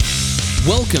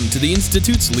Welcome to the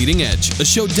Institute's Leading Edge, a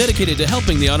show dedicated to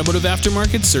helping the automotive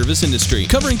aftermarket service industry.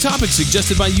 Covering topics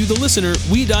suggested by you, the listener,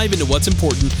 we dive into what's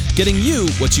important, getting you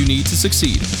what you need to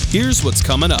succeed. Here's what's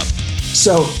coming up.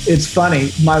 So it's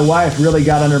funny. My wife really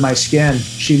got under my skin.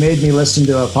 She made me listen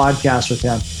to a podcast with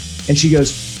him. And she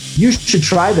goes, "You should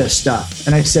try this stuff."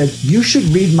 And I said, "You should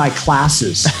read my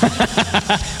classes."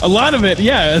 A lot of it,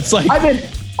 yeah. It's like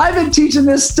I've been teaching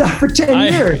this stuff for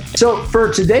 10 years. So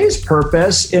for today's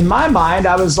purpose, in my mind,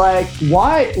 I was like,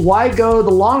 why go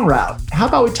the long route? How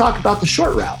about we talk about the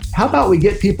short route? How about we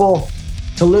get people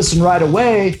to listen right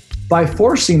away by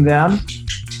forcing them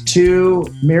to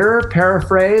mirror,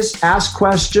 paraphrase, ask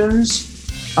questions.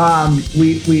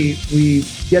 We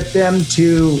get them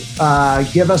to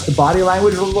give us the body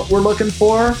language we're looking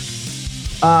for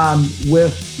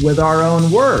with our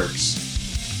own words.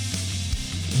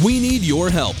 We need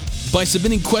your help. By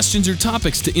submitting questions or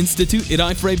topics to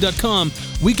institute@ifrave.com,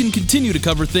 we can continue to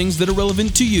cover things that are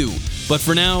relevant to you. But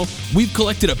for now, we've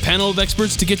collected a panel of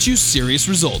experts to get you serious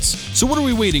results. So what are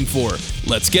we waiting for?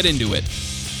 Let's get into it.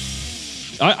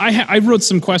 I wrote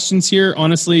some questions here.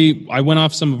 Honestly, I went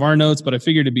off some of our notes, but I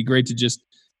figured it'd be great to just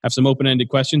have some open-ended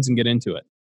questions and get into it.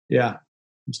 Yeah,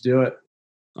 let's do it.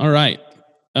 All right.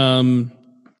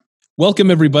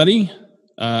 Welcome, everybody.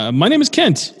 My name is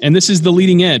Kent, and this is The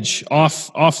Leading Edge,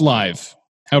 off live,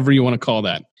 however you want to call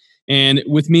that. And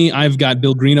with me, I've got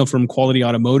Bill Greeno from Quality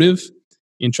Automotive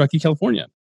in Truckee, California.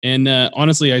 And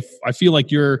honestly, I feel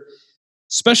like you're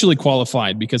specially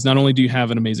qualified because not only do you have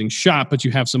an amazing shop, but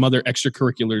you have some other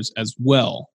extracurriculars as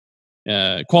well,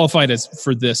 qualified as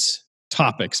for this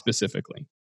topic specifically.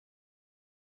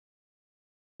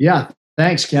 Yeah,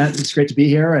 thanks, Kent. It's great to be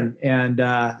here, and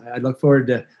I look forward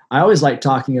to. I always like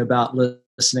talking about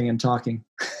listening and talking.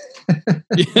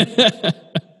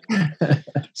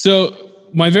 So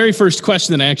my very first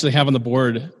question that I actually have on the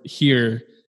board here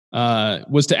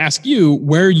was to ask you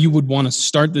where you would want to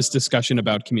start this discussion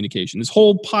about communication. This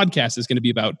whole podcast is going to be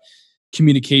about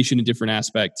communication in different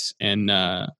aspects. And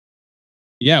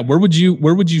where would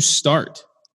you start?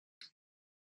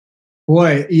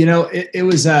 Boy, it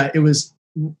was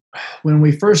when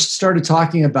we first started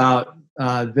talking about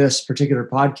this particular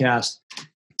podcast,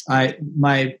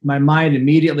 my mind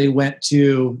immediately went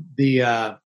to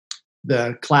the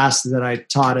class that I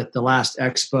taught at the last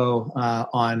expo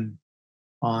on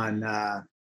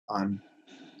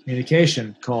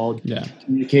communication called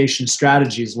Communication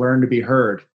Strategies: Learn to Be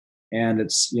Heard, and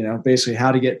it's basically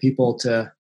how to get people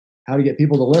to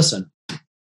listen.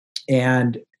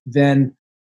 And then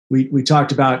we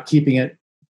talked about keeping it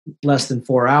less than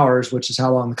 4 hours, which is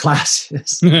how long the class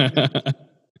is.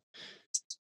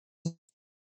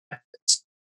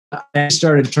 I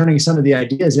started turning some of the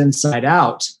ideas inside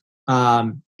out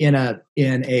in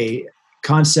a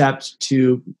concept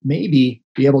to maybe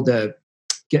be able to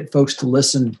get folks to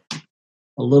listen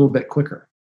a little bit quicker.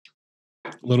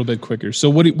 A little bit quicker. So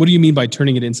what do you mean by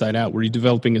turning it inside out? Were you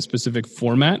developing a specific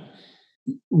format?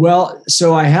 Well,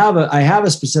 so I have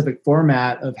a specific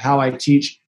format of how I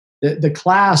teach the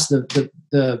class.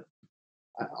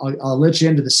 I'll let you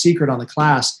into the secret on the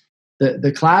class.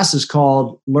 The class is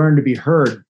called Learn to Be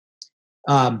Heard.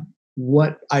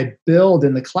 What I build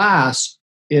in the class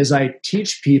is I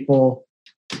teach people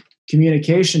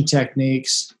communication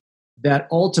techniques that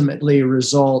ultimately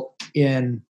result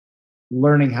in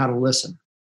learning how to listen.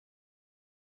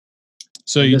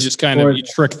 So you just you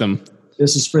trick them.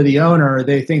 This is for the owner.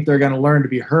 They think they're going to learn to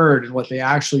be heard, and what they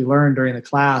actually learn during the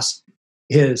class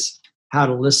is how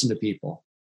to listen to people.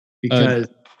 Because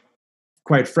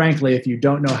quite frankly, if you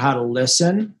don't know how to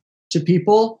listen to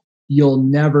people, you'll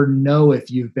never know if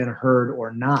you've been heard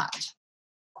or not.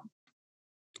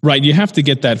 Right. You have to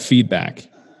get that feedback.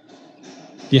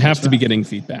 You have to be getting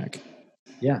feedback.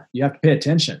 Yeah. You have to pay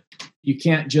attention. You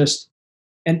can't just,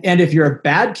 and if you're a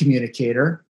bad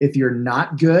communicator, if you're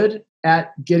not good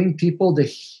at getting people to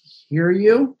hear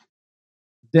you,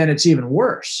 then it's even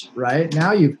worse, right?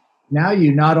 Now you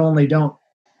not only don't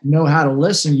know how to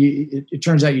listen, it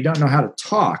turns out you don't know how to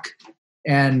talk.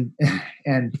 And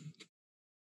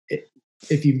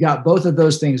if you've got both of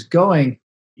those things going,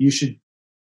 you should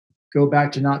go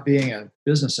back to not being a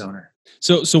business owner.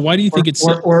 So why do you think it's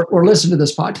or listen to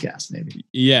this podcast maybe?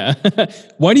 Yeah.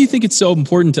 Why do you think it's so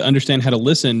important to understand how to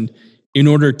listen in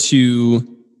order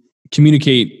to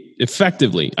communicate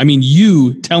effectively? I mean,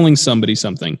 you telling somebody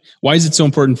something, why is it so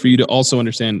important for you to also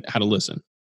understand how to listen?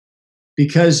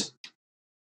 Because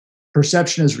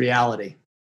perception is reality.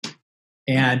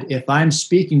 And if I'm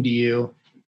speaking to you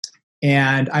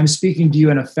and I'm speaking to you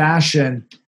in a fashion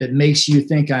that makes you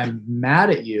think I'm mad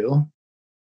at you,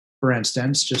 for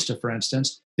instance,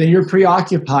 then you're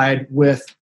preoccupied with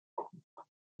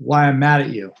why I'm mad at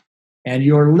you. And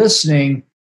you're listening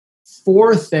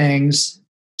for things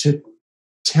to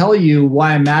tell you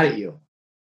why I'm mad at you.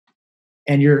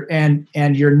 And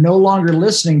you're no longer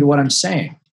listening to what I'm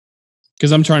saying.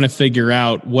 Because I'm trying to figure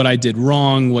out what I did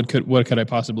wrong, what could I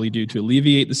possibly do to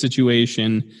alleviate the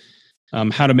situation,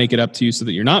 how to make it up to you so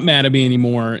that you're not mad at me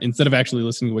anymore, instead of actually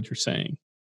listening to what you're saying.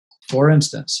 For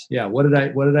instance, yeah, what did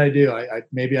I do?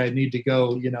 Maybe I need to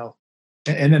go,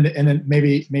 and then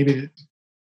maybe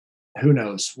who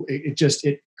knows?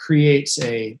 It creates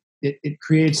a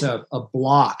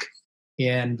block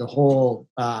in the whole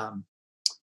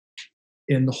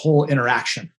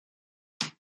interaction.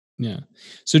 Yeah.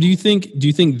 So do you think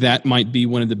that might be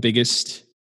one of the biggest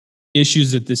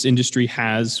issues that this industry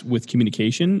has with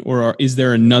communication, or is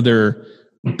there another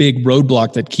big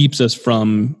roadblock that keeps us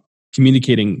from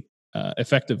communicating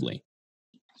effectively?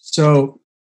 So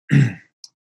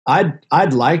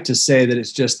I'd like to say that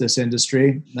it's just this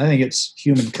industry. I think it's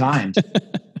humankind,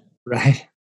 right?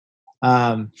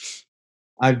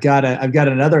 I've got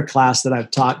another class that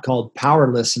I've taught called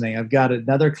Power Listening. I've got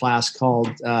another class called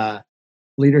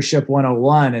Leadership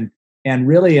 101, and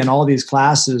really in all these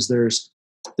classes there's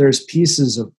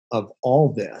pieces of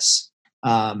all this,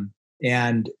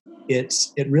 and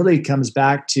it really comes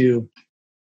back to,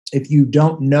 if you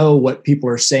don't know what people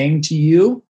are saying to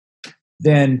you,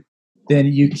 then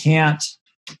you can't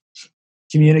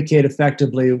communicate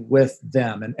effectively with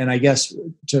them. And I guess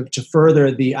to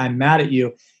further the I'm mad at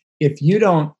you, if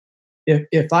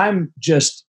I'm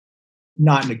just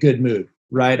not in a good mood,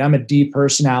 right? I'm a D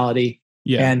personality.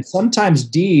 Yeah. And sometimes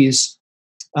Ds,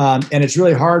 and it's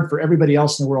really hard for everybody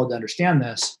else in the world to understand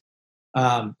this.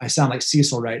 I sound like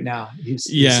Cecil right now. He's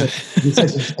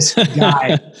such a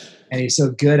guy, and he's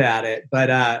so good at it.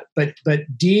 But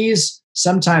Ds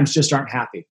sometimes just aren't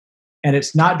happy, and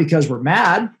it's not because we're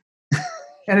mad,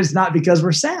 and it's not because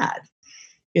we're sad.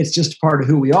 It's just part of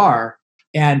who we are.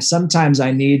 And sometimes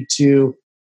I need a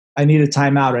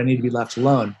timeout, or I need to be left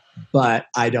alone. But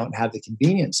I don't have the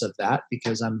convenience of that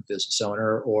because I'm a business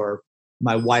owner, or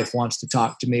my wife wants to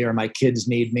talk to me, or my kids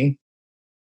need me.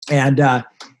 And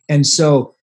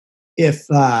so if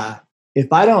I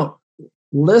don't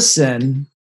listen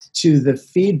to the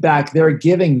feedback they're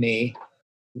giving me,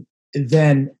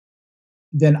 then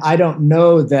I don't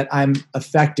know that I'm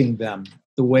affecting them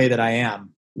the way that I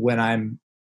am when I'm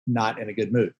not in a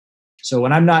good mood. So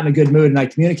when I'm not in a good mood and I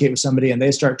communicate with somebody and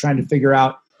they start trying to figure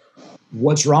out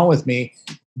what's wrong with me,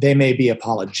 they may be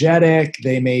apologetic.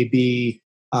 They may be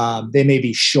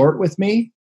short with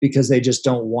me because they just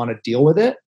don't want to deal with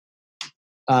it.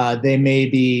 They may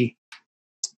be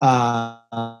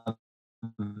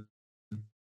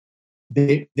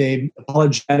they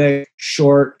apologetic,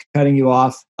 short, cutting you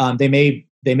off. They may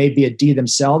be a D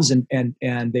themselves, and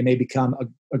they may become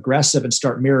aggressive and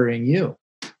start mirroring you.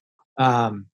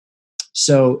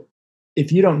 So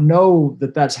if you don't know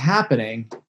that that's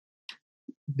happening,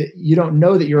 that you don't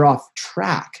know that you're off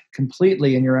track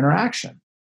completely in your interaction.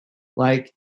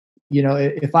 Like,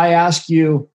 if I ask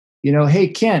you, hey,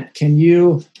 Kent, can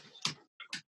you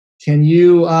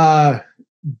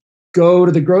go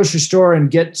to the grocery store and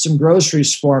get some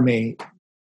groceries for me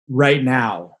right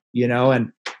now,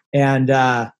 and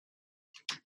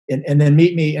then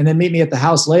meet me at the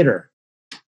house later.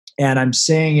 And I'm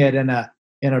saying it in a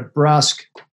brusque,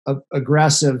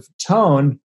 aggressive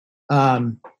tone.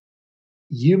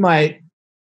 You might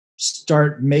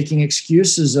start making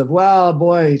excuses of, well,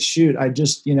 boy, shoot, I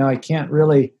just, I can't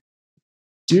really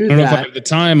do that. I don't know if I have the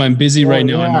time. I'm busy right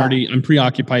now. Yeah. I'm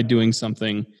preoccupied doing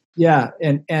something. Yeah.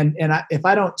 And if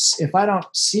I don't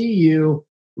see you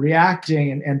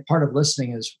reacting, and part of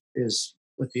listening is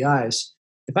with the eyes.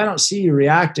 If I don't see you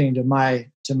reacting to my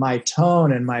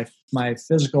tone and my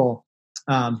physical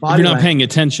body, if you're not paying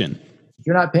attention. If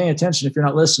you're not paying attention, if you're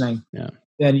not listening,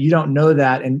 then you don't know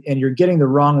that, and you're getting the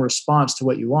wrong response to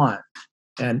what you want.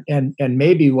 And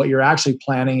maybe what you're actually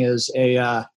planning is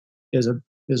a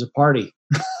party.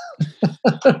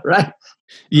 Right?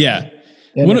 Yeah.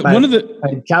 If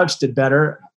I couched it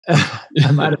better,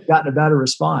 I might have gotten a better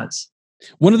response.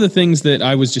 One of the things that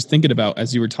I was just thinking about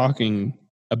as you were talking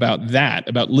about that,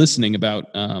 about listening, about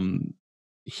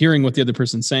hearing what the other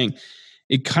person's saying,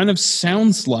 it kind of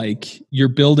sounds like you're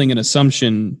building an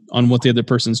assumption on what the other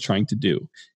person's trying to do.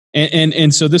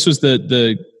 And so this was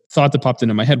the thought that popped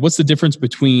into my head. What's the difference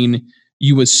between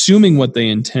you assuming what they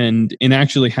intend and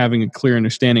actually having a clear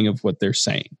understanding of what they're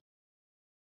saying?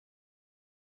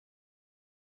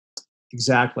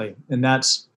 Exactly. And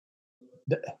that's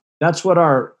what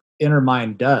our inner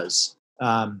mind does.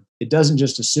 It doesn't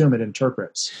just assume; it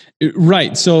interprets.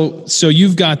 Right. So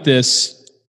you've got this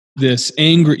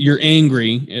angry. You're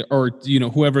angry, or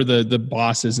whoever the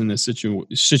boss is in this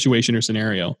situation or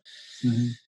scenario, Mm-hmm.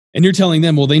 and you're telling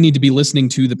them, well, they need to be listening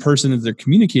to the person that they're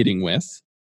communicating with.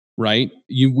 Right.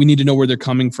 We need to know where they're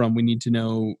coming from. We need to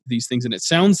know these things. And it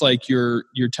sounds like you're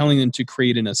telling them to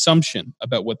create an assumption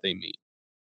about what they mean.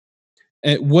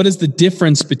 What is the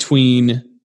difference between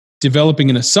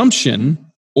developing an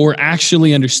assumption or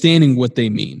actually understanding what they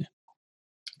mean?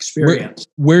 Experience.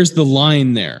 Where's the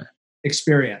line there?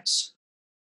 Experience.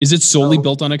 Is it solely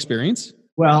built on experience?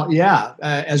 Well, yeah.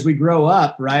 As we grow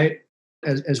up, right?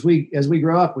 As we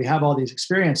grow up, we have all these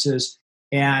experiences,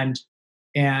 and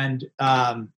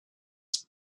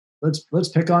let's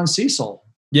pick on Cecil.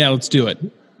 Yeah, let's do it.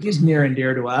 He's near and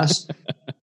dear to us.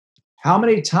 How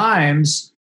many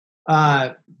times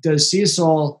does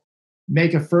Cecil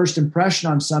make a first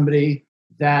impression on somebody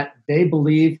that they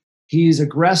believe he's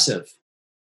aggressive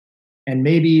and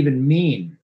maybe even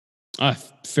mean?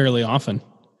 Fairly often.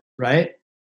 Right?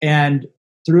 And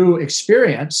through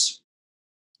experience,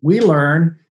 we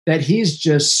learn that he's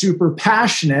just super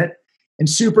passionate and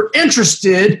super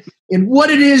interested in what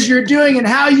it is you're doing and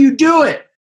how you do it.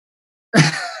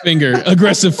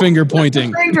 Aggressive finger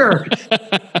pointing.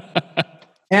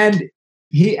 And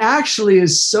he actually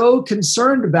is so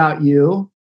concerned about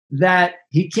you that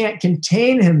he can't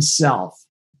contain himself.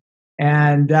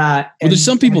 And there's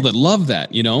some people that love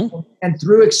that, And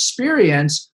through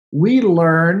experience, we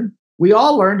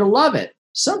all learn to love it.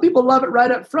 Some people love it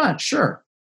right up front, sure.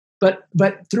 But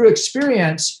through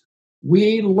experience,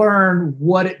 we learn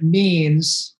what it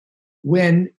means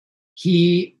when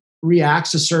he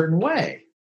reacts a certain way.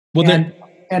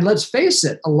 And let's face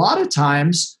it, a lot of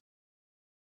times,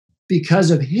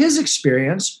 because of his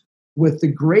experience with the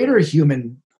greater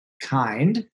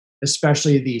humankind,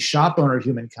 especially the shop owner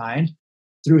humankind,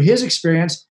 through his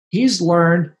experience, he's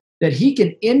learned that he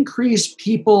can increase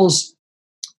people's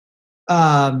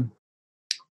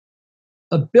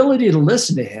ability to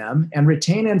listen to him and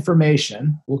retain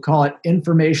information. We'll call it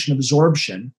information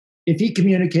absorption, if he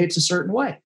communicates a certain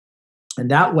way.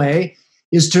 And that way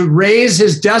is to raise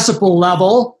his decibel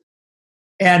level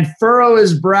and furrow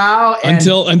his brow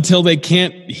until they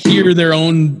can't hear their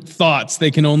own thoughts.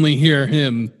 They can only hear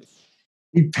him.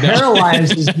 He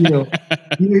paralyzes you.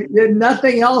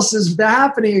 Nothing else is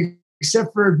happening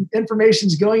except for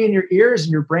information's going in your ears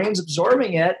and your brain's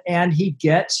absorbing it, and he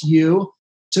gets you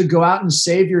to go out and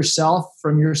save yourself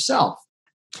from yourself.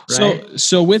 Right?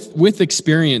 So with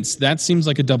experience, that seems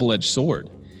like a double-edged sword,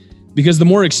 because the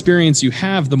more experience you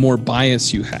have, the more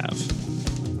bias you have.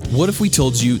 What if we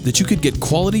told you that you could get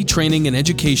quality training and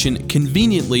education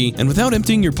conveniently and without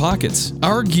emptying your pockets?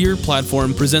 Our Gear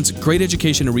platform presents great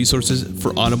education and resources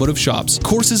for automotive shops,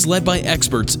 courses led by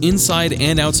experts inside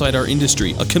and outside our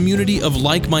industry, a community of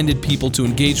like-minded people to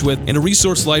engage with, and a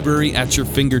resource library at your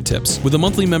fingertips. With a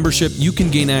monthly membership, you can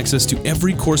gain access to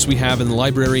every course we have in the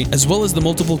library, as well as the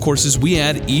multiple courses we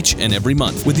add each and every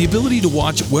month. With the ability to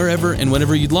watch wherever and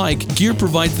whenever you'd like, Gear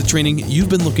provides the training you've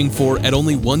been looking for at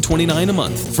only $129 a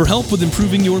month. For help with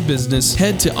improving your business,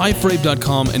 head to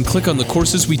ifrabe.com and click on the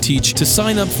courses we teach to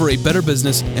sign up for a better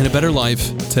business and a better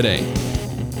life today.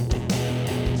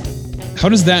 How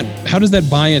does that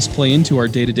bias play into our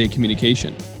day-to-day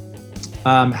communication?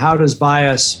 How does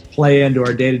bias play into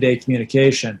our day-to-day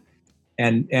communication?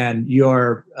 And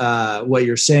your what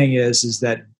you're saying is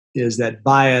that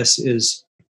bias is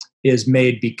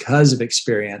made because of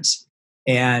experience.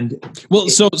 And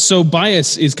so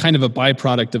bias is kind of a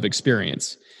byproduct of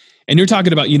experience. And you're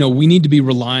talking about, we need to be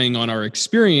relying on our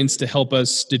experience to help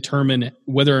us determine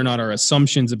whether or not our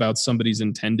assumptions about somebody's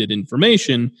intended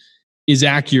information is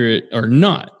accurate or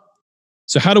not.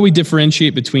 So how do we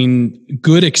differentiate between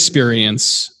good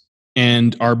experience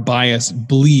and our bias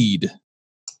bleed?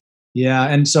 Yeah,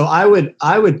 and so I would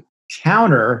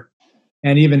counter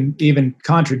and even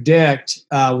contradict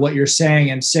what you're saying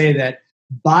and say that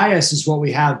bias is what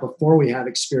we have before we have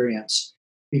experience.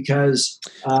 Because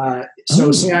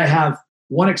say I have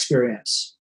one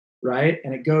experience, right?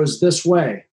 And it goes this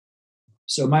way.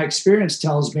 So my experience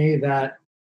tells me that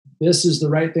this is the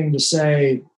right thing to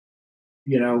say,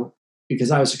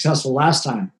 because I was successful last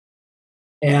time.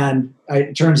 And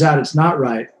it turns out it's not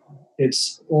right.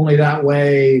 It's only that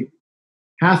way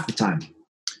half the time.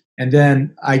 And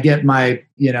then I get my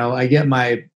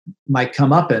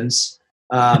comeuppance,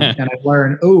 and I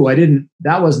learn,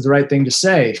 that wasn't the right thing to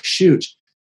say. Shoot.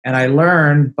 And I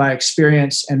learn by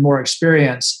experience and more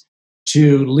experience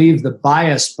to leave the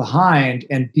bias behind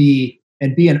and be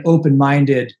an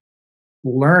open-minded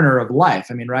learner of life.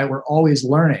 I mean, right? We're always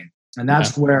learning. And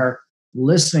that's where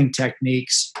listening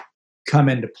techniques come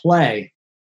into play.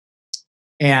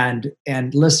 And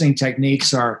listening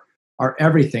techniques are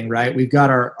everything, right? We've got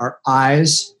our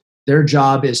eyes, their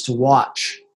job is to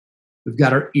watch. We've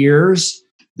got our ears,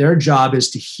 their job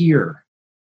is to hear,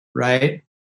 right?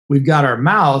 We've got our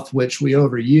mouth, which we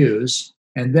overuse,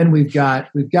 and then we've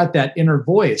got that inner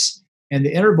voice, and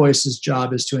the inner voice's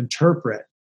job is to interpret.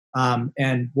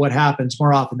 And what happens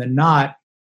more often than not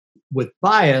with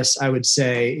bias, I would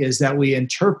say, is that we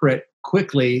interpret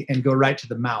quickly and go right to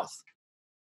the mouth.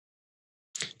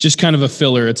 Just kind of a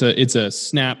filler. It's a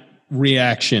snap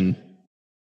reaction.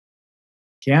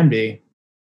 Can be.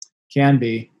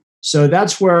 So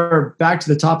that's where, back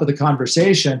to the top of the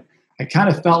conversation, I kind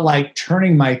of felt like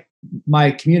turning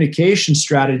my communication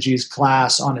strategies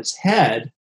class on its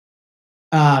head.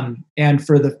 And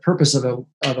for the purpose of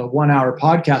a 1 hour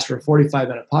podcast or a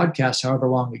 45-minute podcast, however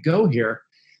long we go here,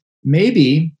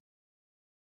 maybe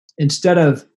instead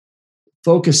of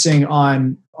focusing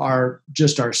on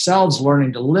ourselves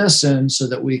learning to listen so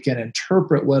that we can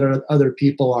interpret what other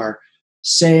people are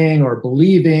saying or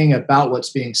believing about what's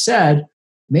being said,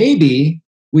 maybe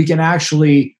we can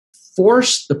actually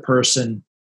force the person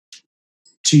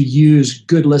to use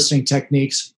good listening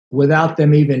techniques without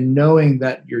them even knowing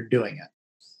that you're doing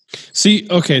it. See,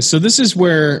 okay, so this is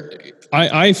where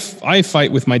I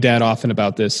fight with my dad often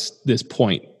about this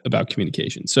point about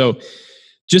communication. So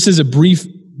just as a brief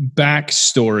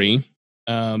backstory,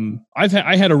 I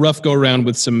had a rough go around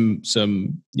with some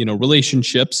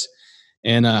relationships,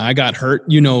 and I got hurt,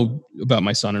 about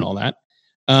my son and all that.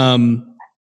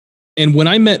 And when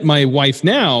I met my wife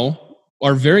now,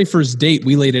 our very first date,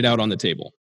 we laid it out on the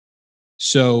table.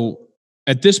 So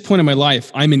at this point in my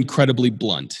life, I'm incredibly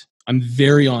blunt. I'm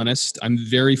very honest. I'm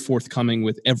very forthcoming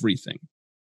with everything.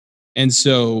 And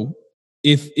so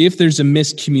if there's a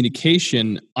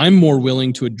miscommunication, I'm more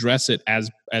willing to address it as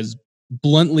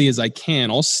bluntly as I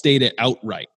can. I'll state it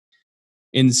outright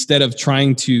instead of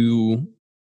trying to,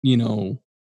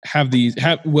 have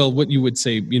what you would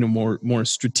say, more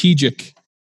strategic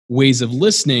ways of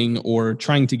listening or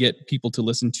trying to get people to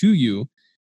listen to you.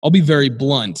 I'll be very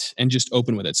blunt and just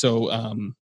open with it. So,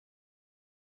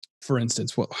 for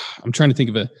instance, I'm trying to think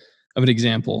of an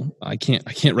example. I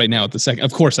can't right now at the second.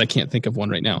 Of course, I can't think of one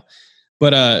right now.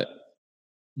 But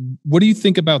what do you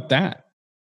think about that?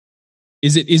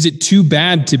 Is it too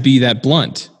bad to be that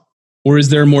blunt, or is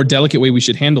there a more delicate way we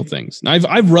should handle things? Now,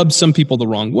 I've rubbed some people the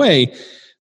wrong way,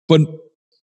 but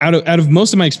out of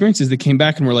most of my experiences, they came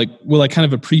back and were like, "Well, I kind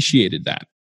of appreciated that."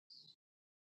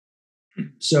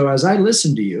 So as I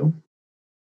listen to you,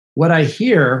 what I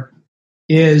hear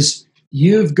is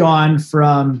you've gone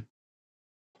from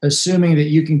assuming that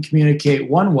you can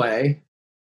communicate one way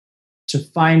to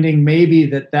finding maybe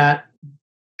that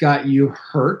got you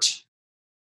hurt.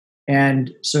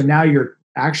 And so now you're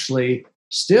actually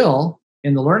still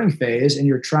in the learning phase and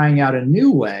you're trying out a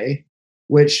new way,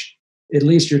 which at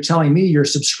least you're telling me you're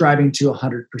subscribing to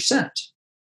 100%.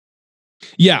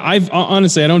 Yeah,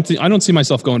 honestly, I don't see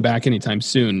myself going back anytime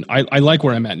soon. I like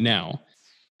where I'm at now.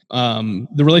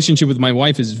 The relationship with my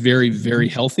wife is very, very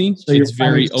healthy. So it's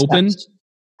very open.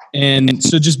 And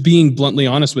so just being bluntly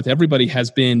honest with everybody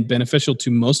has been beneficial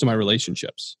to most of my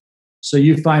relationships. So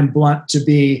you find blunt to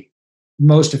be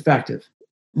most effective.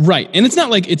 Right. And it's not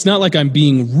like I'm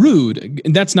being rude.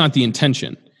 That's not the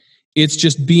intention. It's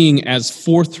just being as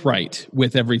forthright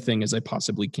with everything as I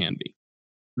possibly can be.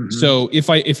 Mm-hmm. So if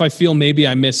I feel maybe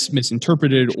I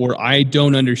misinterpreted or I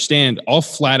don't understand, I'll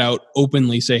flat out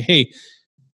openly say, "Hey,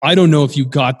 I don't know if you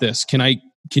got this. Can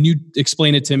you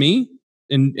explain it to me?"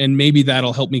 And maybe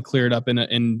that'll help me clear it up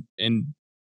and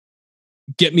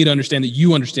get me to understand that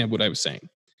you understand what I was saying.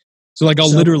 So I'll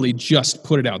literally just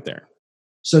put it out there.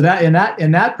 So that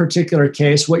in that particular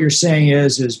case, what you're saying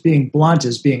is being blunt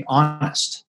is being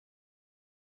honest.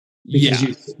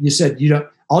 Because you said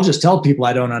I'll just tell people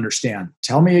I don't understand.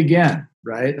 Tell me again,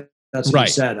 right? That's what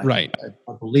you said. Right.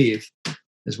 I believe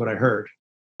is what I heard.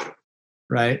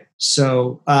 Right.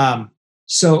 So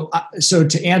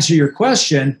to answer your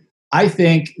question, I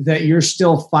think that you're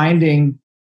still finding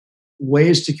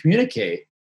ways to communicate,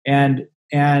 and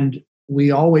we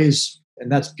always, and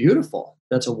that's beautiful.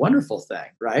 That's a wonderful thing,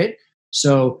 right?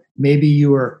 So maybe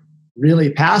you were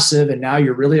really passive and now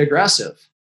you're really aggressive,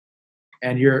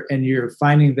 and you're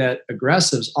finding that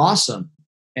aggressive's awesome.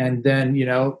 And then,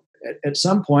 at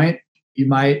some point you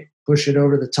might push it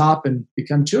over the top and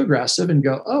become too aggressive and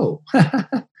go, "Oh,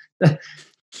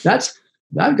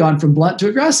 I've gone from blunt to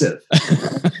aggressive.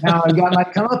 Now I've got my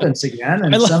comeuppance again,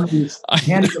 and somebody's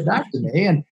handing it back to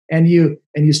me." And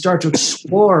you start to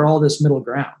explore all this middle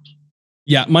ground.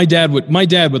 Yeah, my dad would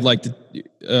like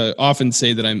to often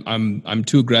say that I'm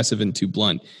too aggressive and too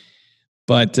blunt.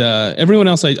 But everyone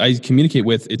else I communicate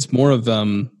with, it's more of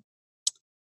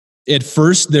at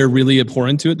first they're really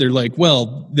abhorrent to it. They're like,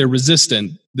 well, they're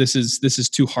resistant. This is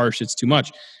too harsh. It's too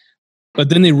much. But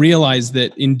then they realize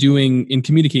that in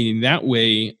communicating that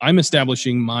way, I'm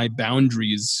establishing my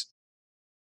boundaries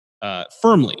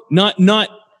firmly, not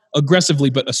aggressively,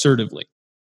 but assertively.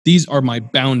 These are my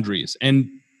boundaries. And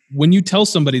when you tell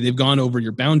somebody they've gone over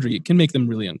your boundary, it can make them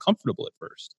really uncomfortable at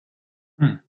first.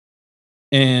 Hmm.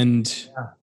 And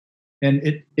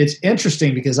it's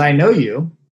interesting because I know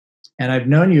you, and I've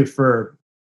known you for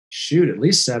at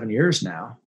least 7 years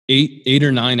now. 8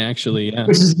 or 9 actually. Yeah.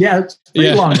 Which is it's a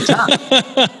pretty long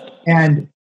time.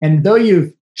 and though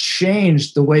you've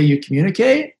changed the way you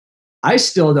communicate, I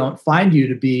still don't find you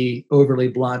to be overly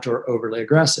blunt or overly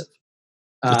aggressive.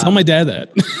 Tell my dad that.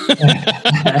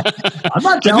 I'm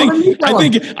not telling him.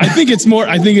 I think it's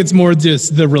more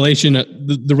just the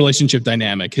relationship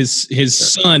dynamic. His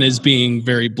son is being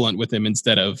very blunt with him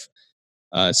instead of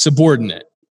subordinate.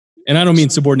 And I don't mean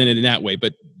subordinate in that way,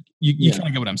 but you kind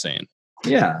of get what I'm saying.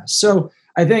 Yeah. So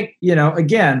I think,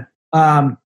 again,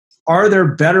 are there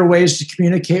better ways to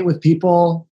communicate with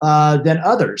people than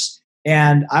others?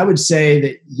 And I would say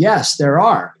that yes, there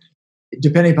are,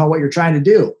 depending upon what you're trying to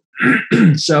do.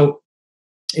 So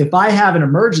if I have an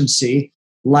emergency,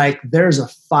 like there's a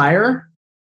fire,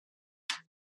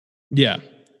 there's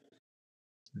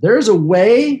a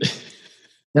way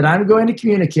that I'm going to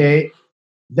communicate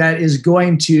that is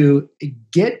going to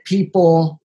get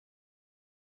people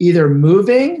either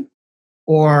moving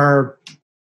or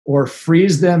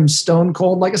freeze them stone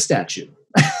cold like a statue.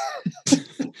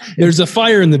 There's a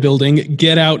fire in the building.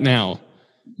 Get out now.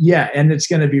 Yeah, and it's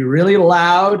going to be really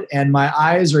loud, and my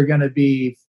eyes are going to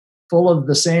be full of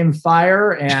the same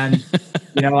fire, and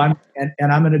I'm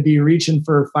going to be reaching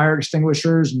for fire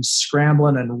extinguishers and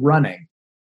scrambling and running.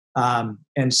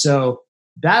 And so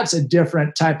that's a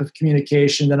different type of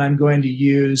communication that I'm going to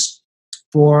use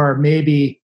for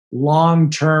maybe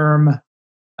long-term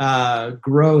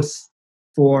growth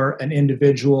for an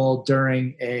individual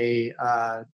during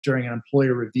an employee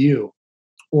review,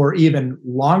 or even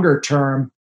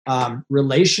longer-term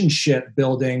relationship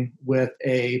building with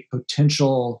a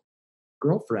potential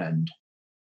girlfriend,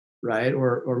 right,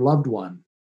 or loved one.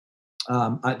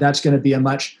 That's going to be a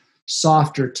much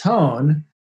softer tone.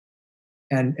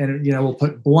 And we'll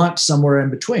put blunt somewhere in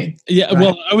between. Yeah, right?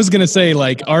 Well, I was gonna say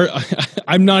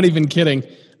I'm not even kidding.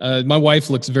 My wife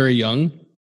looks very young.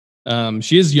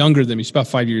 She is younger than me. She's about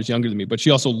 5 years younger than me, but she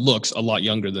also looks a lot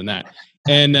younger than that.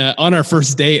 And on our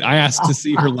first date, I asked to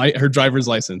see her driver's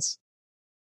license.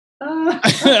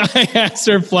 I asked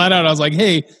her flat out. I was like,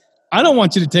 "Hey, I don't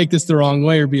want you to take this the wrong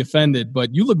way or be offended,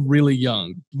 but you look really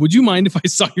young. Would you mind if I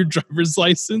saw your driver's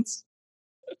license?"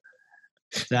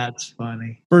 That's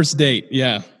funny. First date,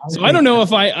 yeah. So I don't know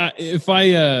if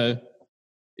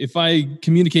I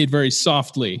communicate very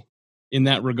softly in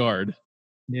that regard.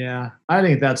 Yeah, I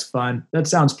think that's fun. That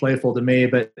sounds playful to me,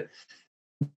 but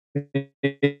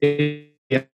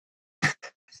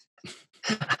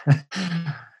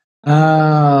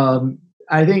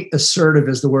I think assertive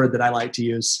is the word that I like to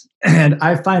use, and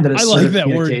I find that assertive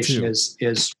communication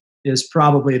is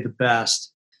probably the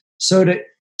best. So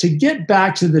to get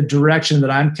back to the direction that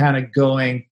I'm kind of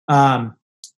going,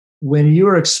 when you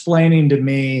were explaining to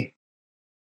me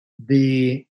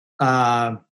the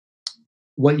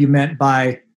what you meant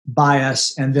by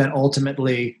bias and then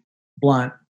ultimately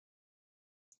blunt,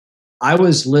 I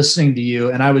was listening to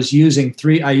you, and I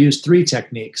used three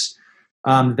techniques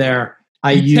there.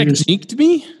 Techniqued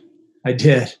me? I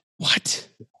did. What?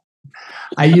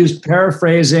 I used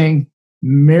paraphrasing,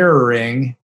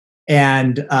 mirroring,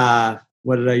 and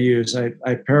what did I use?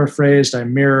 I paraphrased, I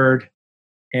mirrored,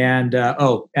 and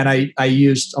I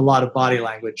used a lot of body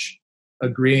language,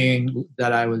 agreeing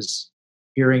that I was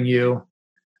hearing you.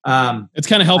 It's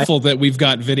kind of helpful that we've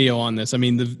got video on this. I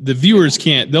mean, the viewers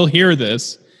can't; they'll hear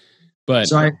this, but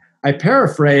so I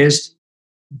paraphrased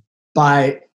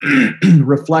by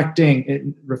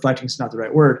reflecting. Reflecting is not the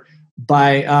right word.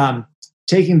 By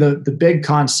taking the big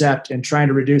concept and trying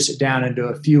to reduce it down into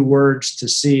a few words to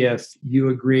see if you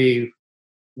agree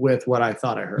with what I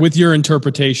thought I heard. With your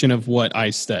interpretation of what I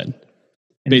said.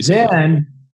 And basically. Then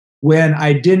when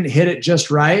I didn't hit it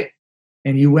just right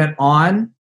and you went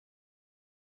on,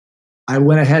 I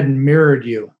went ahead and mirrored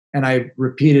you and I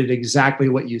repeated exactly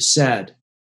what you said.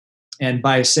 And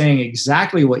by saying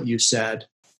exactly what you said,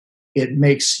 it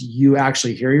makes you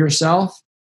actually hear yourself.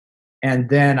 And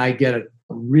then I get a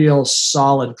real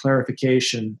solid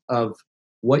clarification of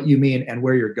what you mean and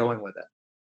where you're going with it.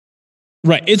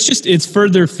 Right. It's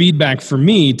further feedback for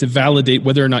me to validate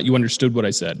whether or not you understood what I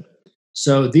said.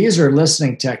 So these are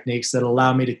listening techniques that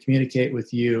allow me to communicate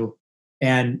with you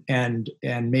and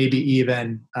maybe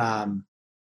even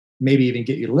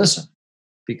get you to listen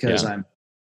because I'm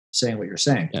saying what you're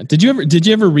saying. Yeah. Did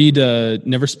you ever read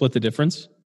Never Split the Difference?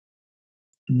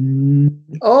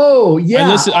 Oh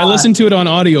yeah. I listened to it on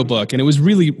audiobook and it was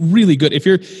really, really good. If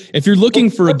you're looking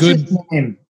for a good his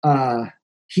name?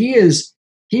 He is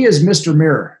Mr.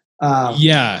 Mirror.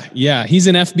 Yeah. He's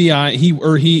an FBI.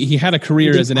 He had a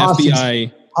career as an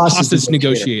FBI hostage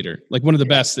negotiator, like one of the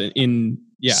best in.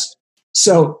 Yeah.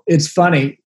 So it's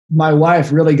funny. My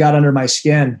wife really got under my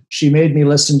skin. She made me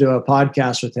listen to a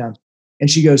podcast with him, and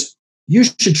she goes, "You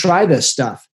should try this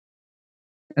stuff."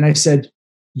 And I said,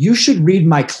 "You should read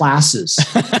my classes."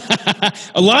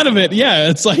 A lot of it, yeah.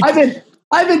 It's like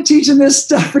I've been teaching this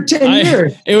stuff for 10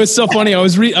 years. It was so funny. I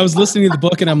was listening to the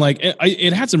book and I'm like,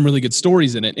 it had some really good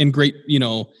stories in it and great,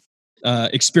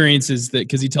 experiences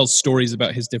because he tells stories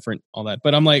about his different, all that.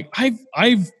 But I'm like,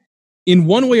 I've in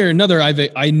one way or another,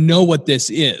 I know what this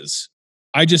is.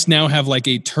 I just now have like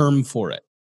a term for it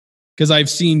because I've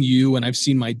seen you and I've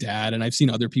seen my dad and I've seen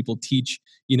other people teach,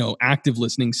 active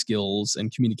listening skills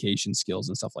and communication skills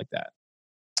and stuff like that.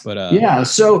 But yeah.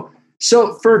 So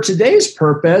for today's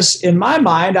purpose, in my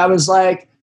mind, I was like,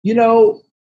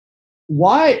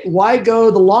 why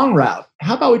go the long route?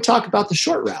 How about we talk about the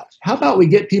short route? How about we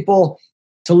get people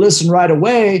to listen right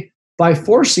away by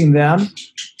forcing them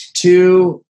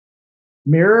to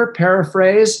mirror,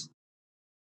 paraphrase,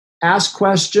 ask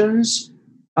questions.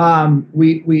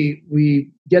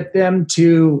 We get them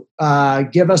to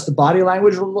give us the body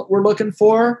language we're looking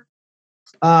for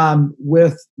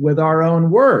with our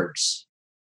own words.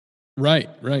 Right.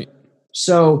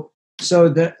 So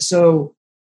an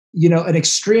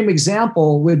extreme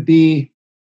example would be,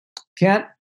 Kent,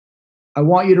 I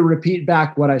want you to repeat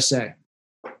back what I say.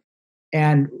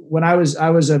 And when I was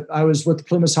with the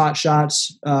Plumas Hot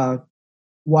Shots,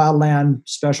 Wildland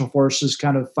Special Forces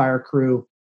kind of fire crew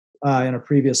in a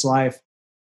previous life,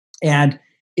 and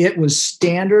it was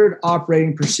standard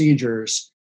operating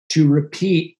procedures to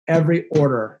repeat every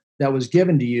order that was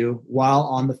given to you while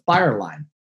on the fire line.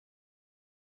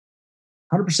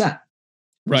 100%.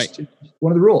 Right.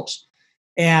 One of the rules.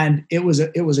 And it was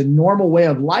a normal way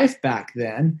of life back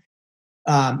then.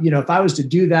 If I was to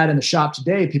do that in the shop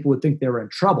today, people would think they were in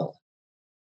trouble.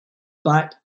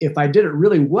 But if I did it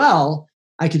really well,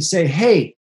 I could say,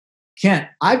 hey, Kent,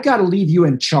 I've got to leave you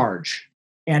in charge.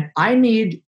 And I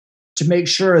need to make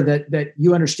sure that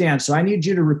you understand. So I need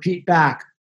you to repeat back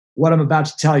what I'm about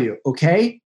to tell you.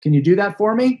 Okay? Can you do that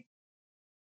for me?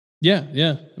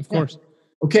 Yeah, of course.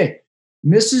 Okay.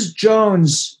 Mrs.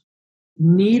 Jones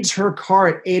needs her car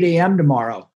at 8 a.m.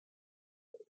 tomorrow,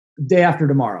 day after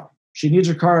tomorrow. She needs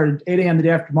her car at 8 a.m. the day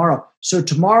after tomorrow. So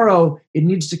tomorrow it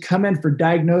needs to come in for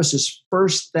diagnosis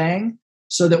first thing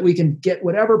so that we can get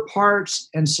whatever parts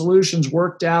and solutions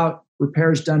worked out,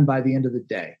 repairs done by the end of the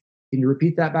day. Can you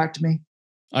repeat that back to me?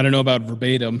 I don't know about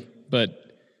verbatim,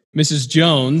 but Mrs.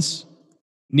 Jones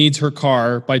needs her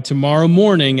car by tomorrow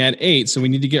morning at 8. So we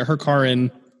need to get her car in.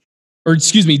 Or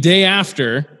excuse me, day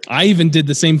after. I even did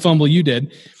the same fumble you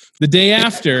did. The day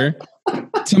after,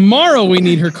 tomorrow we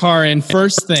need her car in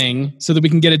first thing so that we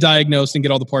can get it diagnosed and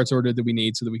get all the parts ordered that we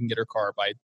need so that we can get her car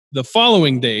by the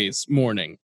following day's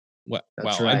morning. Wow,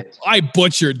 right. I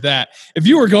butchered that. If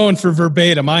you were going for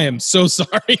verbatim, I am so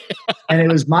sorry. And it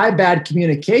was my bad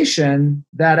communication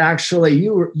that actually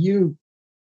you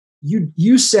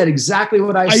said exactly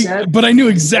what I said. But I knew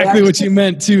exactly what you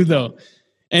meant too, though.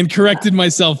 And corrected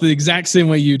myself the exact same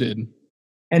way you did.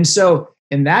 And so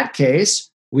in that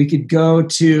case, we could go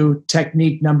to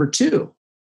technique number 2.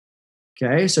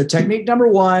 Okay. So technique number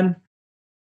 1,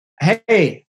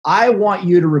 hey, I want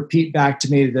you to repeat back to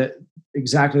me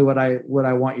exactly what I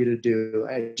want you to do.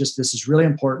 This is really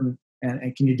important.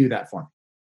 And can you do that for me?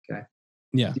 Okay.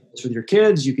 Yeah. You do this with your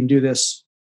kids, you can do this.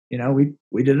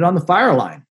 We did it on the fire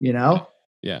line, Yeah.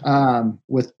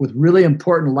 With really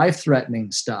important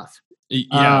life-threatening stuff.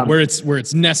 Yeah, where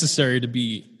it's necessary to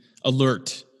be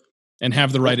alert and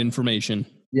have the right information.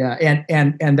 Yeah,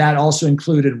 and that also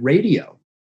included radio.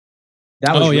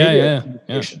 That was radio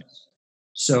communications.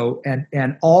 So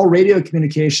and all radio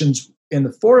communications in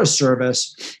the Forest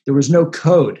Service, there was no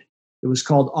code. It was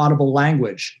called audible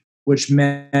language, which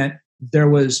meant there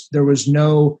was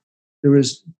the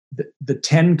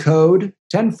 10 code,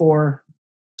 10-4,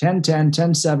 10-10,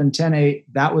 10-7, 10-8.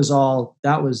 That was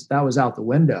out the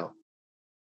window.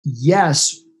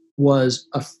 Yes was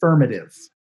affirmative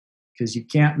because you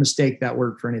can't mistake that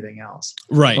word for anything else.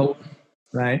 Right.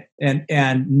 Right.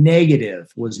 And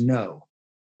negative was no.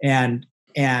 and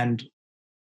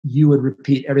you would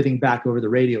repeat everything back over the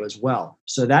radio as well.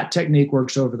 So that technique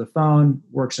works over the phone,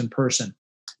 works in person.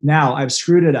 Now I've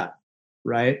screwed it up,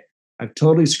 right? I've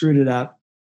totally screwed it up.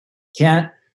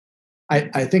 Kent,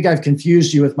 I think I've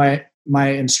confused you with my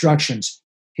instructions.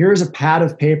 Here's a pad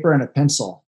of paper and a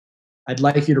pencil. I'd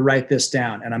like you to write this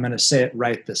down, and I'm going to say it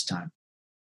right this time.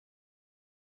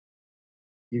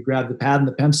 You grab the pad and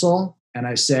the pencil, and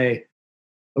I say,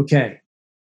 okay,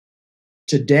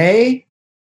 today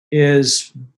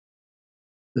is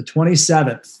the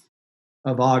 27th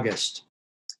of August.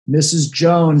 Mrs.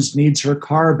 Jones needs her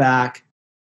car back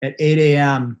at 8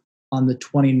 a.m. on the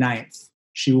 29th.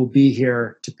 She will be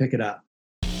here to pick it up.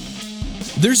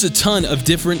 There's a ton of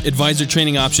different advisor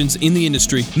training options in the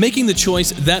industry, making the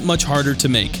choice that much harder to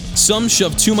make. Some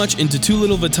shove too much into too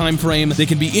little of a time frame, they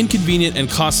can be inconvenient and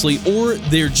costly, or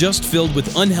they're just filled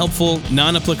with unhelpful,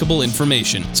 non-applicable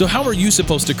information. So how are you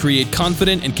supposed to create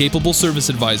confident and capable service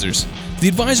advisors? The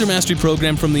Advisor Mastery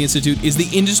Program from the Institute is the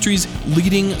industry's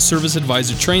leading service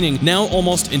advisor training, now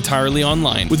almost entirely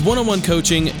online. With one-on-one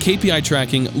coaching, KPI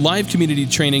tracking, live community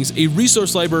trainings, a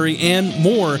resource library, and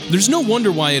more, there's no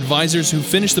wonder why advisors who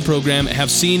finish the program have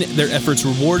seen their efforts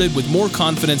rewarded with more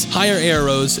confidence, higher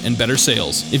AROs, and better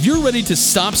sales. If you're ready to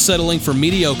stop settling for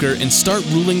mediocre and start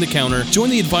ruling the counter, join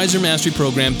the Advisor Mastery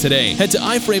Program today. Head to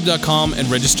ifrabe.com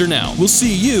and register now. We'll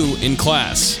see you in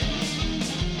class.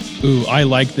 Ooh, I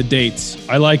like the dates.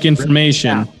 I like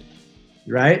information.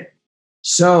 Right?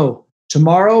 So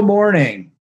tomorrow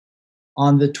morning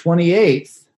on the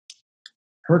 28th,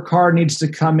 her car needs to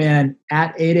come in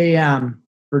at 8 a.m.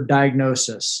 for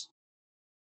diagnosis.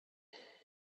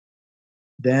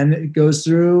 Then it goes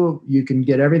through, you can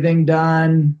get everything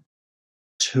done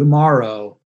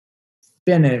tomorrow,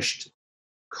 finished,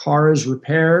 car is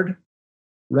repaired,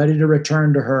 ready to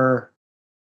return to her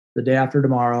the day after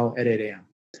tomorrow at 8 a.m.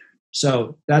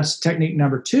 So that's technique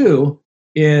number 2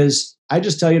 is I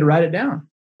just tell you to write it down.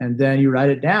 And then you write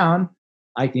it down.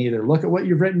 I can either look at what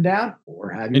you've written down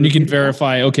or have you. And you can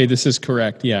verify, okay, this is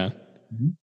correct. Yeah. Mm-hmm.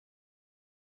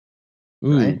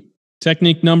 Ooh. Right.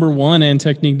 Technique number 1 and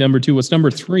technique number 2. What's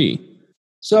number 3?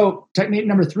 So technique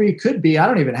number 3 could be, I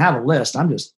don't even have a list. I'm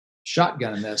just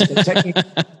shotgunning this. But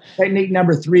technique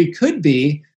number 3 could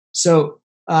be, so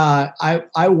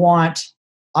I want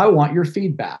your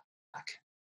feedback.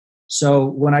 So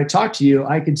when I talk to you,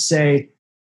 I could say,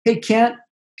 hey, Kent,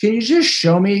 can you just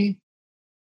show me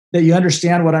that you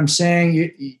understand what I'm saying?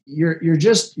 You're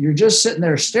just sitting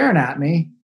there staring at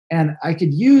me, and I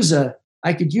could use a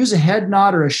head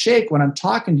nod or a shake when I'm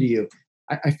talking to you.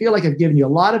 I feel like I've given you a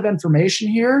lot of information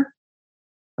here.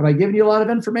 Have I given you a lot of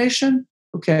information?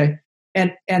 Okay.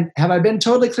 And have I been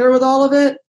totally clear with all of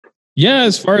it? Yeah,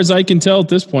 as far as I can tell at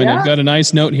this point, I've got a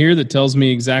nice note here that tells me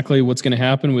exactly what's going to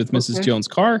happen with Mrs. Jones'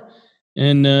 car,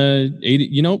 and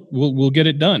we'll get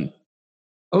it done.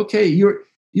 Okay, you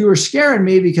were scaring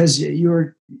me because you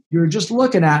were just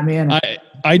looking at me, and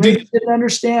I didn't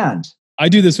understand. I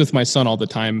do this with my son all the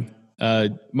time.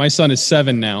 My son is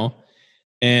 7 now,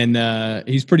 and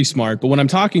he's pretty smart. But when I'm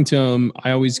talking to him,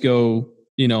 I always go,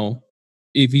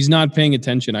 if he's not paying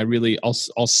attention,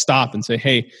 I'll stop and say,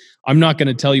 hey, I'm not going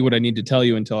to tell you what I need to tell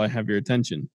you until I have your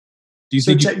attention. Do you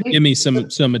think you can give me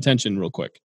some attention real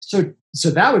quick? So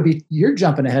that would be, you're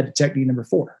jumping ahead to technique number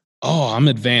 4. Oh, I'm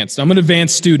advanced. I'm an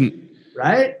advanced student.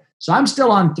 Right? So I'm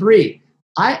still on 3.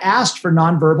 I asked for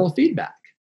nonverbal feedback.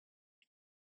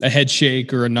 A head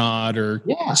shake or a nod or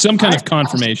some kind of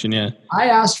confirmation. I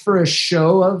asked for a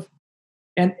show of,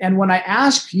 and when I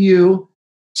ask you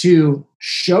to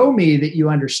show me that you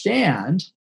understand,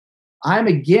 I'm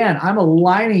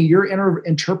aligning your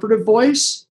interpretive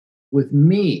voice with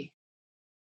me,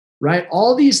 right?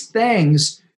 All these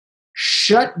things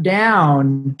shut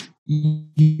down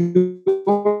your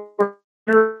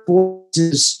inner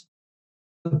voice's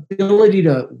ability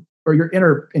or your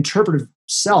inner interpretive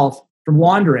self from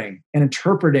wandering and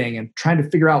interpreting and trying to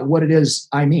figure out what it is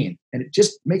I mean. And it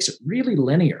just makes it really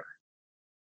linear,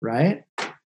 right?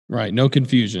 Right. No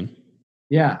confusion.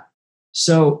 Yeah.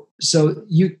 So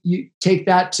you take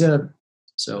that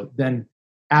so then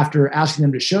after asking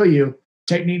them to show you,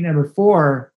 technique number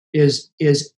 4 is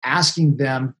asking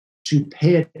them to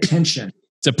pay attention.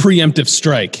 It's a preemptive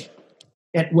strike.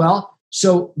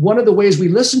 So one of the ways we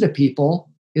listen to people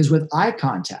is with eye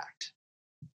contact.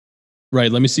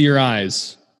 Right. Let me see your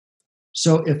eyes.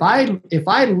 So if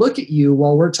I look at you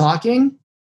while we're talking,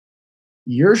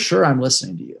 you're sure I'm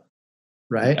listening to you.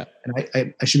 Right? Yeah.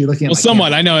 And I should be looking at somewhat.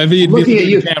 Camera. I know. I'm looking at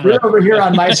you. You're over here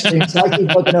on my screen, so I keep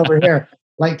looking over here,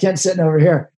 like Kent's sitting over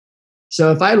here.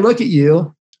 So if I look at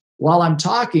you while I'm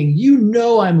talking,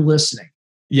 I'm listening.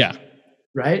 Yeah.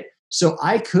 right? So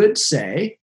I could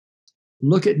say,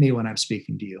 look at me when I'm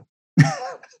speaking to you.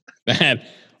 Man,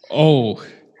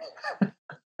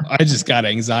 I just got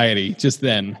anxiety just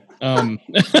then.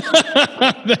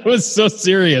 That was so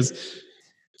serious.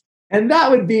 And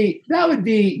that would be,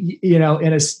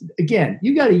 again,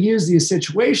 you got to use these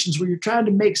situations where you're trying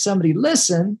to make somebody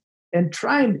listen and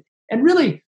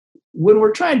really, when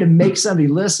we're trying to make somebody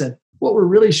listen, what we're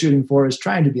really shooting for is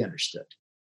trying to be understood.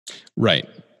 Right.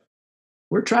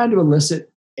 We're trying to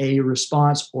elicit a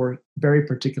response or very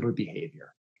particular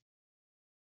behavior.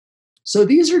 So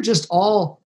these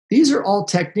are all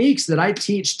techniques that I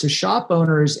teach to shop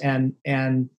owners and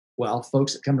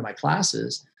folks that come to my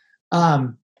classes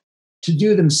to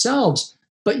do themselves.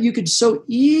 But you could so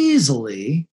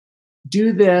easily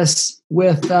do this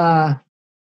with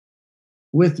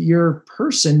your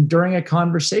person during a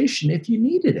conversation if you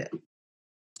needed it.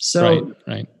 So,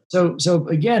 right. So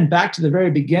again, back to the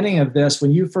very beginning of this,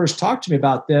 when you first talked to me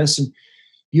about this, and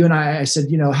you and I said,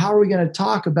 how are we going to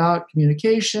talk about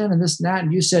communication and this and that?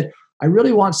 And you said, I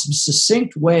really want some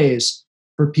succinct ways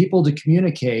for people to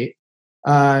communicate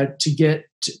to get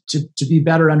to be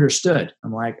better understood.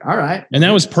 I'm like, all right. And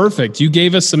that was perfect. You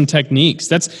gave us some techniques.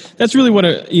 That's really what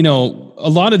a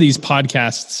lot of these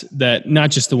podcasts, that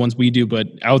not just the ones we do, but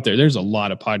out there's a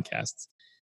lot of podcasts.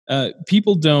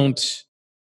 People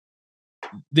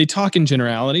they talk in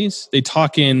generalities. They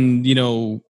talk in,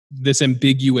 this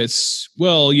ambiguous,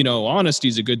 honesty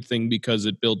is a good thing because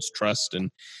it builds trust. And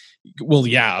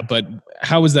yeah, but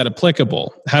how is that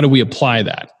applicable? How do we apply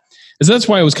that? And so that's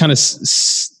why I was kind of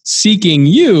seeking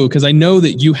you, because I know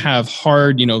that you have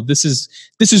hard, this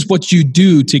is what you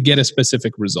do to get a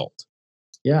specific result.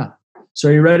 Yeah. So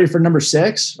are you ready for number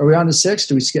 6? Are we on to 6?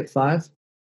 Do we skip 5?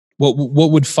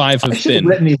 What would 5 have I should been? have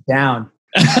written these down.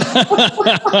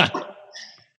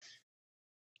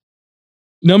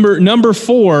 Number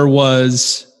 4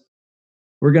 was,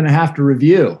 we're going to have to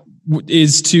review.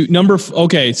 Is to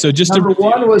okay. So just number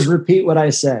 1 was repeat what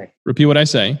I say. Repeat what I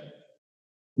say.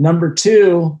 Number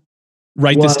 2,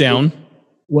 write this down.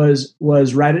 Was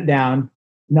write it down.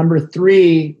 Number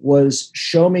 3 was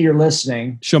show me you're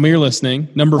listening. Show me you're listening.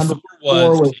 Number 4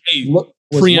 was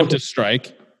preemptive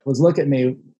strike. Was look at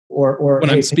me or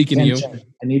when I'm speaking to you.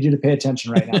 I need you to pay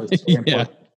attention right now. It's very important.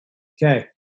 Okay.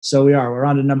 So we're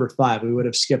on to number 5. We would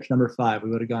have skipped number 5.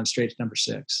 We would have gone straight to number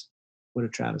 6. What a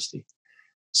travesty.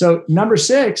 So number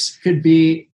 6 could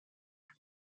be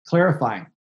clarifying.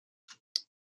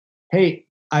 Hey,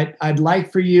 I'd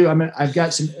like for you, I've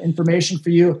got some information for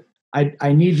you.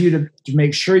 I need you to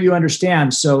make sure you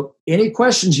understand. So any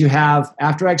questions you have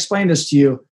after I explain this to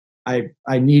you, I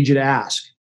need you to ask,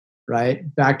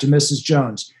 right? Back to Mrs.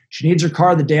 Jones. She needs her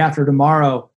car the day after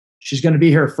tomorrow. She's going to be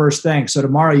here first thing. So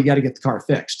tomorrow you got to get the car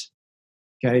fixed.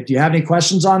 Okay. Do you have any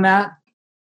questions on that?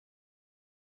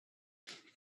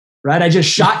 Right? I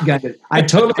just shotgunned it. I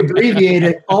totally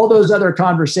abbreviated all those other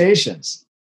conversations.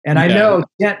 And I know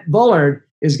Kent Bullard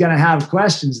is going to have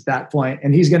questions at that point,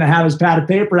 and he's going to have his pad of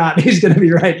paper out, and he's going to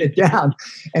be writing it down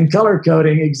and color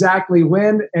coding exactly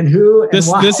when and who and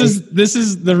why. This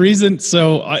is the reason.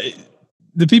 So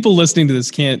the people listening to this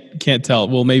can't tell.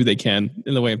 Well, maybe they can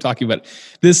in the way I'm talking about it.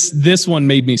 This one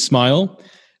made me smile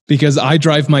because I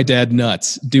drive my dad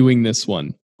nuts doing this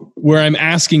one, where I'm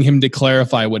asking him to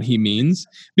clarify what he means,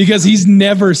 because he's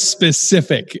never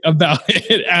specific about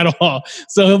it at all.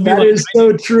 So he'll be that is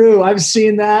so true. I've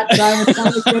seen that time and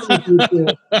time again with you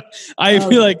too. I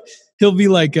feel like he'll be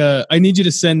like, I need you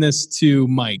to send this to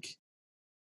Mike.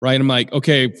 Right? I'm like,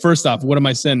 okay, first off, what am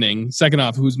I sending? Second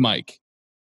off, who's Mike?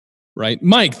 Right?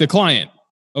 Mike, the client.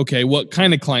 Okay, what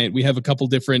kind of client? We have a couple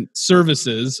different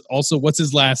services. Also, what's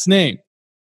his last name?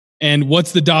 And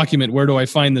what's the document? Where do I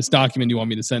find this document you want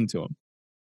me to send to him?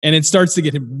 And it starts to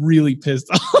get him really pissed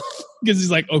off because he's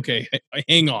like, okay,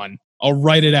 hang on. I'll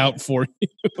write it out for you.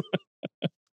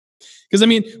 Because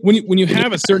when you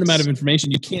have a certain amount of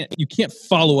information, you can't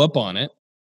follow up on it,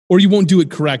 or you won't do it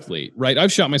correctly, right?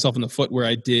 I've shot myself in the foot where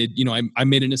I did, I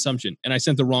made an assumption and I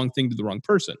sent the wrong thing to the wrong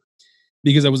person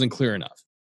because I wasn't clear enough.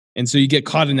 And so you get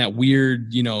caught in that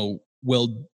weird,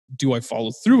 well, do I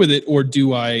follow through with it, or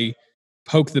do I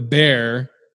poke the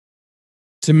bear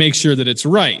to make sure that it's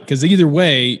right? Because either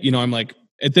way, I'm like,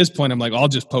 at this point, I'm like, I'll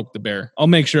just poke the bear. I'll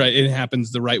make sure it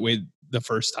happens the right way the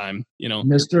first time,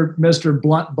 Mr.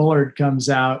 Blunt Bullard comes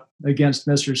out against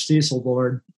Mr. Cecil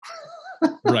Bullard.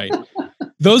 Right.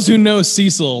 Those who know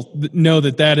Cecil know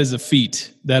that is a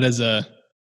feat. That is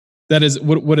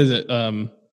what is it?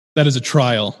 That is a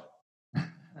trial.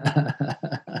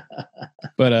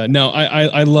 But no,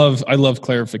 I love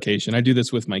clarification. I do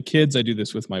this with my kids. I do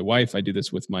this with my wife. I do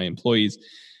this with my employees.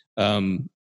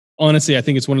 honestly, I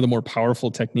think it's one of the more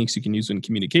powerful techniques you can use in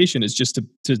communication is just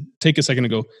to take a second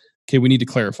and go, okay, we need to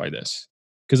clarify this.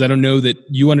 Because I don't know that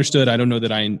you understood. I don't know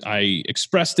that I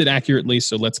expressed it accurately.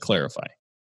 So let's clarify.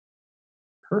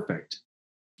 Perfect.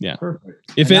 Yeah.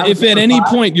 Perfect. If at any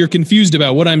point you're confused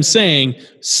about what I'm saying,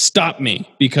 stop me.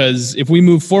 Because if we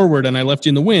move forward and I left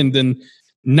you in the wind, then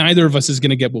neither of us is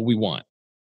going to get what we want.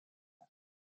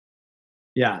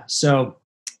 Yeah. So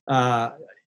I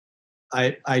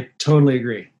totally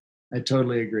agree.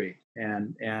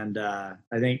 And I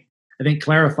think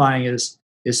clarifying is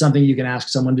something you can ask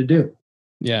someone to do.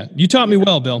 Yeah. You taught me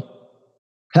well, Bill.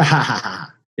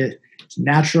 It's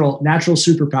natural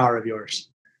superpower of yours.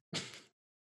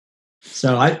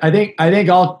 So I think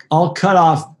I'll cut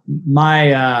off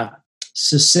my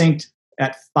succinct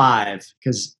at 5,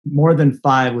 because more than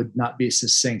 5 would not be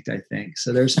succinct, I think.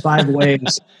 So there's 5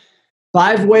 ways,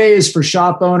 5 ways for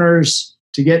shop owners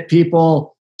to get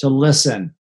people to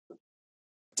listen.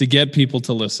 To get people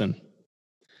to listen.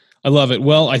 I love it.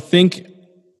 Well, I think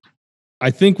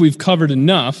we've covered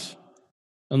enough,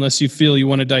 unless you feel you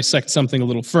want to dissect something a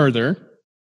little further.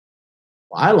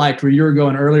 Well, I liked where you were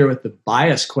going earlier with the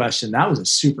bias question. That was a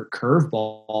super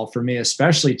curveball for me,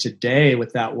 especially today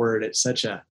with that word. It's such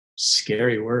a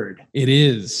scary word. It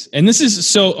is. And this is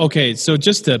so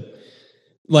just to,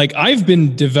 I've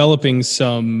been developing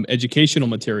some educational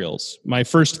materials. My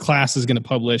first class is going to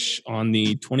publish on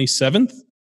the 27th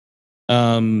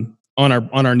on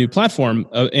our new platform,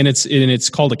 and it's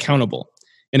called Accountable.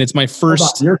 And it's my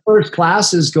first. Your first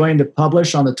class is going to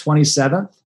publish on the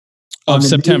 27th of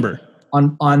September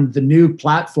on the new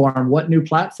platform. What new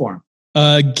platform?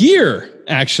 Gear,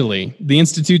 actually, the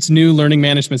Institute's new learning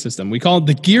management system. We call it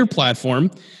the Gear platform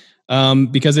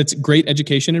because it's great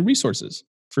education and resources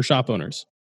for shop owners.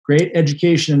 Great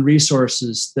education and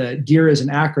resources. The Gear is an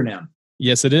acronym.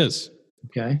 Yes, it is.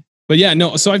 Okay. But yeah,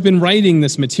 no, so I've been writing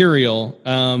this material.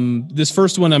 This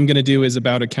first one I'm going to do is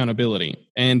about accountability.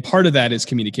 And part of that is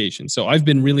communication. So I've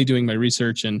been really doing my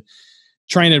research and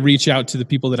trying to reach out to the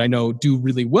people that I know do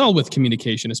really well with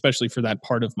communication, especially for that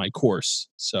part of my course.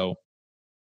 So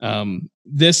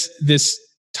this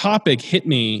topic hit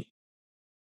me,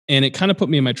 and it kind of put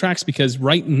me in my tracks, because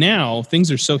right now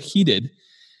things are so heated,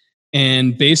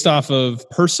 and based off of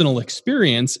personal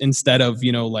experience instead of,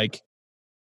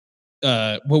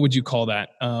 what would you call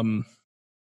that?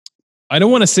 I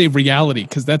don't want to say reality,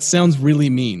 because that sounds really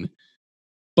mean.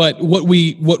 But what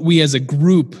we as a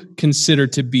group consider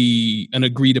to be an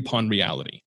agreed upon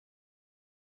reality.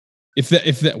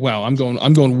 Wow, I'm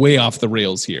going way off the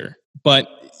rails here. But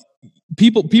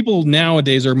people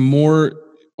nowadays are more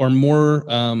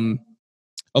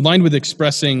aligned with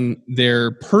expressing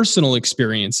their personal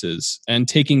experiences and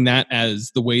taking that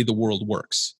as the way the world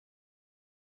works.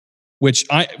 Which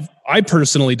I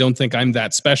personally don't think I'm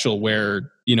that special, where,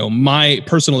 my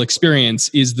personal experience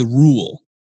is the rule.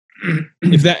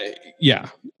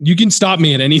 You can stop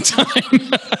me at any time.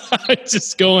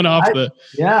 Just going off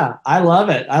Yeah, I love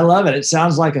it. It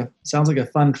sounds like a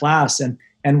fun class. And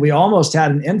we almost had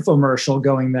an infomercial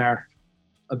going there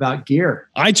about gear.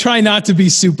 I try not to be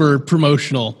super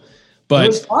promotional, but it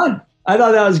was fun. I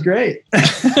thought that was great.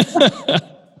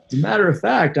 As a matter of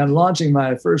fact, I'm launching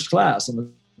my first class on the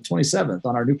 27th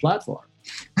on our new platform.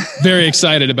 Very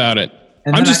excited about it.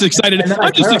 I'm just excited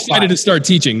to start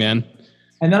teaching, man.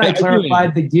 And then I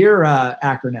clarified the GEAR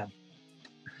acronym,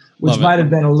 which might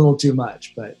have been a little too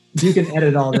much, but you can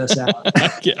edit all this out.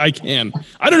 I can.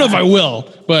 I don't know if I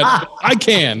will, but I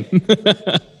can.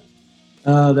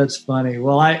 Oh, that's funny.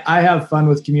 Well, I have fun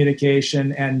with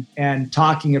communication, and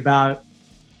talking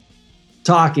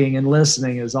and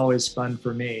listening is always fun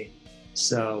for me.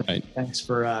 So right. Thanks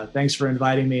for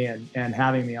inviting me and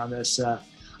having me on this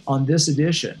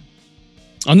edition.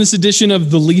 On this edition of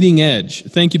The Leading Edge.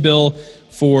 Thank you, Bill,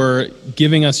 for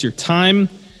giving us your time,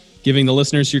 giving the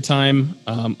listeners your time.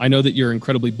 I know that you're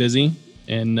incredibly busy,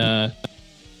 and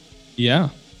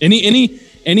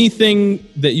anything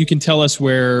that you can tell us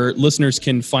where listeners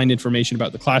can find information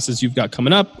about the classes you've got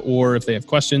coming up, or if they have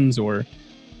questions, or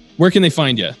where can they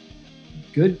find you?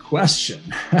 Good question.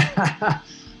 I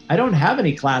don't have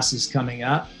any classes coming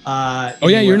up. Are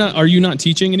you not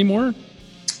teaching anymore?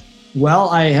 Well,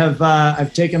 I have.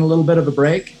 I've taken a little bit of a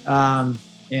break, so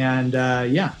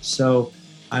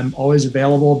I'm always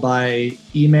available by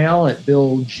email at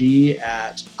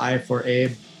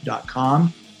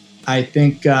billg@i4abe.com. I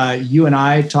think you and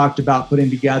I talked about putting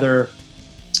together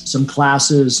some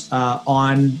classes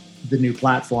on the new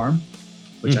platform,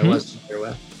 which I wasn't familiar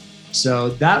with.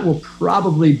 So that will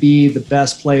probably be the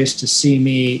best place to see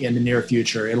me in the near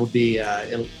future. It'll be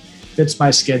fits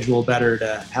my schedule better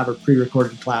to have a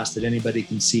pre-recorded class that anybody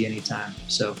can see anytime.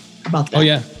 So how about that? Oh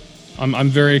yeah, I'm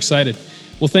very excited.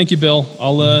 Well, thank you, Bill.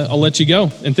 I'll let you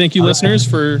go, and thank you, listeners,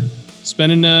 for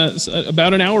spending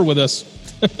about an hour with us.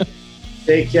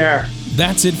 Take care.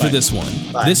 That's it for this one.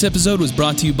 Bye. This episode was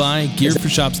brought to you by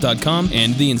gearforshops.com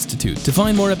and the Institute. To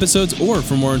find more episodes or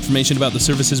for more information about the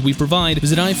services we provide,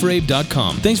 visit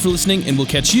ifrabe.com. Thanks for listening, and we'll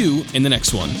catch you in the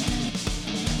next one.